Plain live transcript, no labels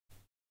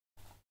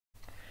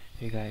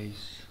Hey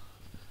guys,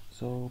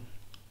 so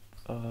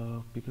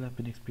people have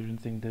been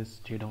experiencing this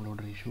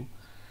JDownloader issue,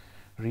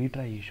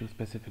 retry issue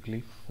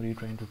specifically,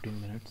 retry in 15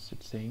 minutes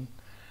it's saying.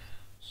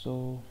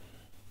 So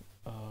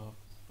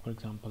for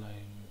example,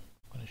 I'm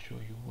going to show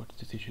you what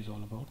this issue is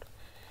all about,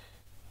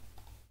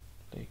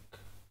 like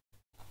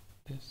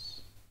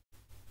this.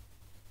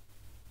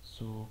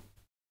 So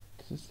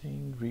this is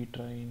saying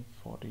retry in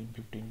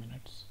 15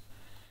 minutes.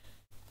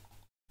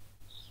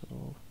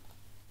 So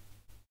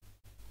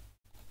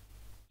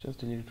just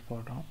delete it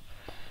for now.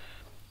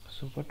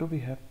 So what do we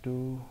have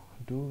to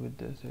do with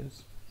this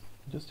is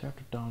just have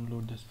to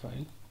download this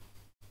file,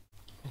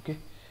 okay,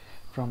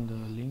 from the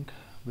link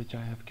which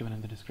I have given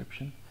in the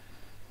description.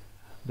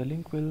 The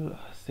link will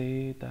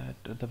say that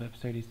the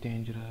website is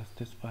dangerous,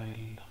 this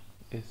file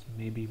is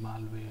maybe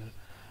malware,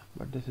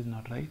 but this is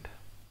not right.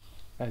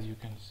 As you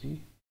can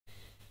see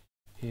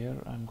here,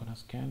 I'm gonna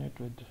scan it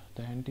with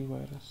the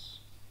antivirus,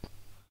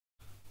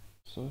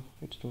 so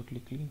it's totally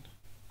clean.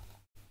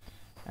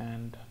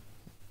 And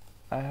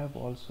I have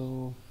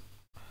also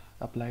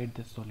applied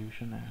this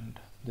solution, and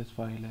this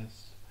file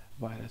is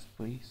virus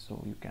free,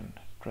 so you can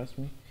trust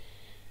me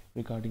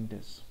regarding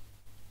this.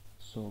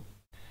 So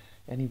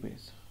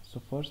anyways,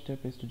 so first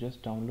step is to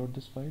just download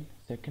this file.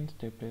 Second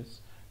step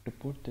is to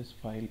put this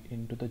file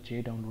into the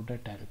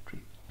JDownloader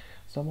directory.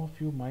 Some of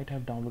you might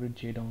have downloaded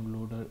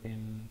JDownloader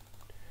in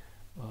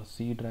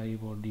C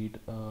drive or D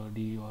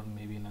or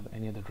maybe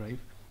any other drive.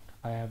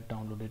 I have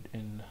downloaded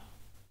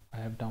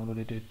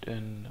it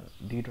in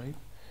D drive.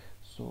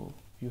 So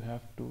you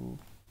have to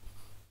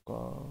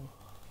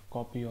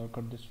copy or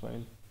cut this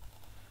file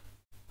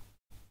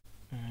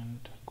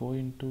and go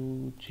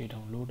into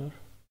JDownloader.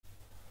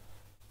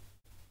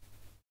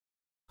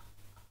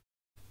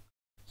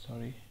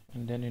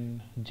 And then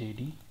in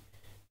JD,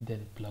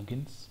 then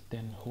plugins,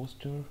 then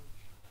hoster,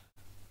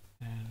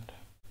 and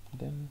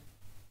then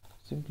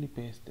simply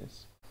paste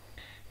this.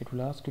 It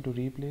will ask you to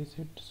replace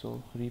it,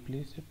 so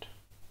replace it,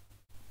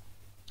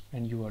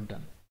 and you are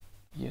done.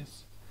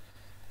 Yes,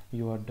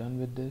 you are done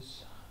with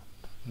this.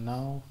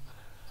 Now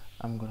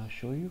I'm gonna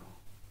show you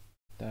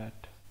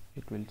that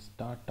it will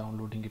start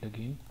downloading it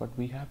again, but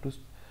we have to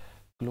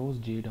close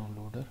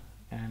JDownloader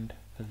and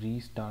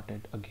restart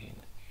it again.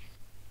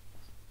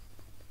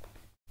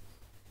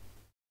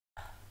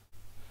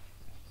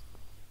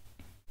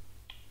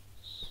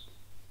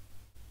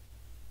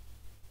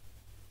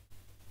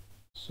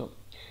 So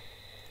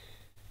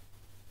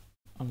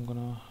I'm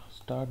gonna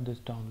start this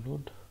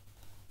download.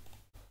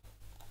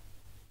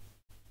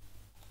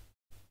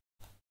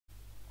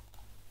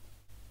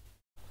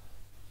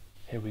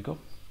 Here we go.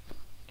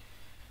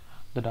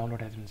 The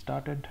download has been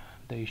started.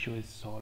 The issue is solved.